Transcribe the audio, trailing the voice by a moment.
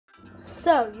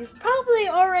So, you've probably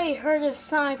already heard of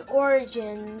Sonic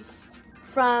Origins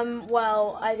from,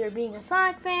 well, either being a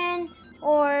Sonic fan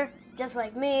or, just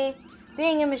like me,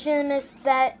 being a machinist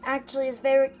that actually his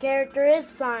favorite character is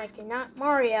Sonic and not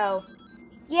Mario.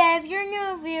 Yeah, if you're a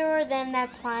new viewer, then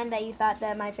that's fine that you thought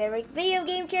that my favorite video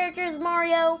game character is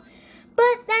Mario,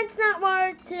 but that's not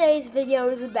what today's video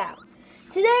is about.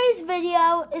 Today's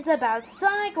video is about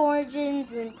Sonic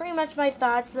Origins and pretty much my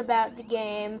thoughts about the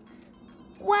game.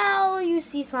 Well, you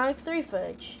see Sonic 3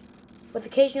 footage, with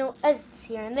occasional edits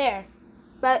here and there.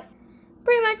 But,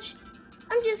 pretty much,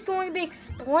 I'm just going to be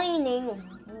explaining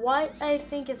what I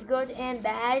think is good and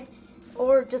bad,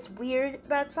 or just weird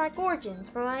about Sonic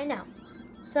Origins from what I know.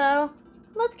 So,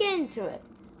 let's get into it.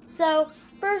 So,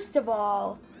 first of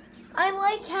all, I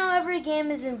like how every game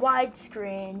is in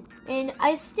widescreen, and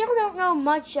I still don't know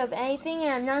much of anything,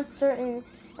 and I'm not certain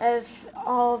if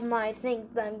all of my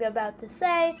things that I'm about to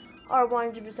say are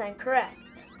 100%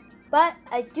 correct. But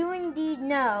I do indeed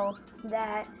know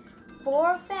that,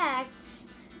 for facts,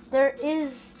 there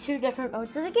is two different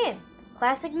modes of the game.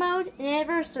 Classic mode and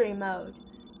Anniversary mode.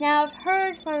 Now, I've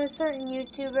heard from a certain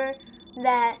YouTuber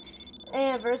that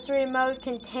Anniversary mode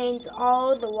contains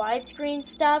all the widescreen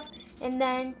stuff, and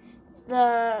then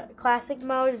the Classic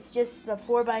mode is just the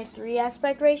 4:3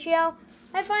 aspect ratio.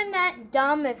 I find that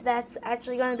dumb if that's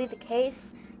actually going to be the case,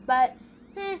 but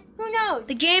who knows?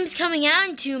 The game's coming out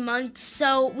in 2 months,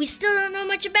 so we still don't know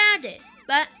much about it.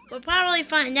 But we'll probably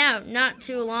find out not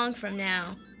too long from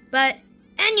now. But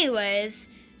anyways,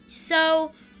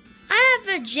 so I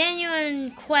have a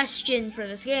genuine question for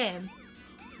this game.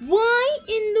 Why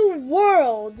in the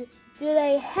world do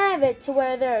they have it to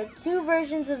where there are two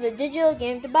versions of the digital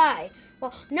game to buy?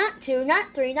 Well, not 2,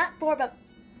 not 3, not 4, but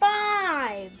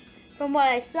 5 from what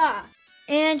I saw.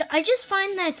 And I just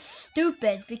find that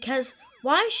stupid because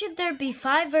why should there be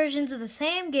 5 versions of the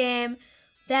same game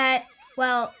that,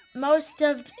 well, most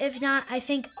of, if not, I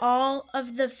think all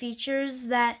of the features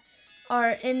that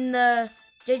are in the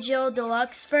digital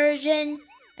deluxe version,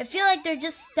 I feel like they're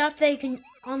just stuff that you can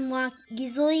unlock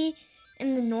easily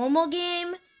in the normal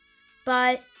game,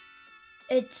 but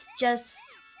it's just,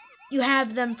 you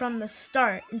have them from the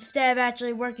start instead of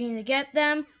actually working to get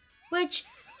them, which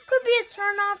could be a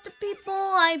turn off to people.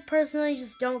 I personally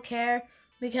just don't care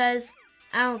because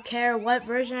I don't care what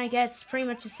version I get, it's pretty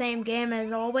much the same game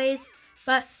as always.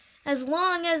 But as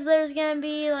long as there's gonna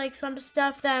be like some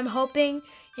stuff that I'm hoping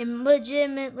and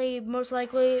legitimately, most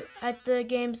likely at the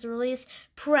game's release,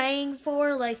 praying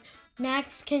for, like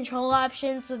max control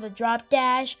options for the drop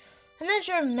dash. I'm not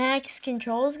sure if max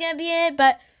control is gonna be in it,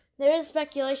 but there is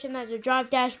speculation that the drop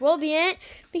dash will be in it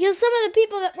because some of the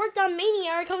people that worked on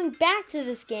Mania are coming back to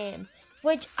this game,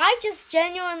 which I just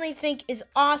genuinely think is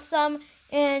awesome,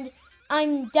 and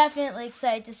I'm definitely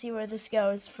excited to see where this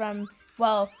goes from,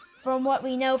 well, from what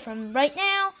we know from right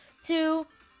now to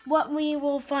what we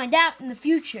will find out in the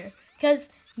future. Because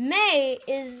May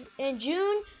and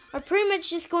June are pretty much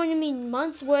just going to be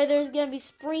months where there's going to be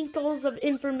sprinkles of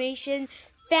information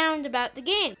found about the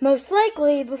game. Most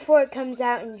likely before it comes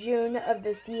out in June of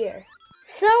this year.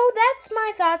 So that's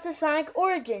my thoughts of Sonic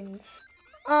Origins.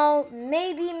 I'll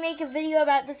maybe make a video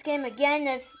about this game again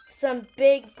if some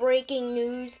big breaking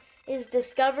news is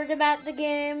discovered about the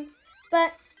game,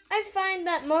 but I find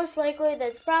that most likely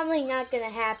that's probably not going to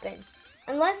happen.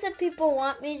 Unless if people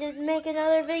want me to make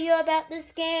another video about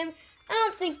this game, I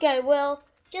don't think I will,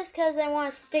 just because I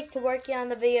want to stick to working on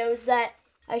the videos that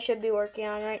I should be working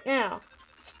on right now.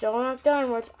 Still not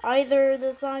done with either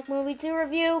the Sonic Movie 2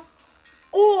 review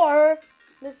or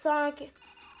the Sonic...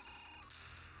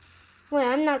 Wait,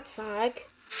 I'm not Sonic.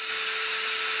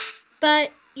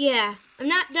 But yeah, I'm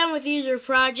not done with either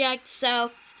project,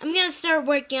 so I'm going to start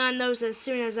working on those as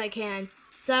soon as I can.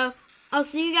 So, I'll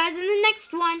see you guys in the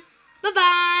next one.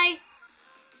 Bye-bye!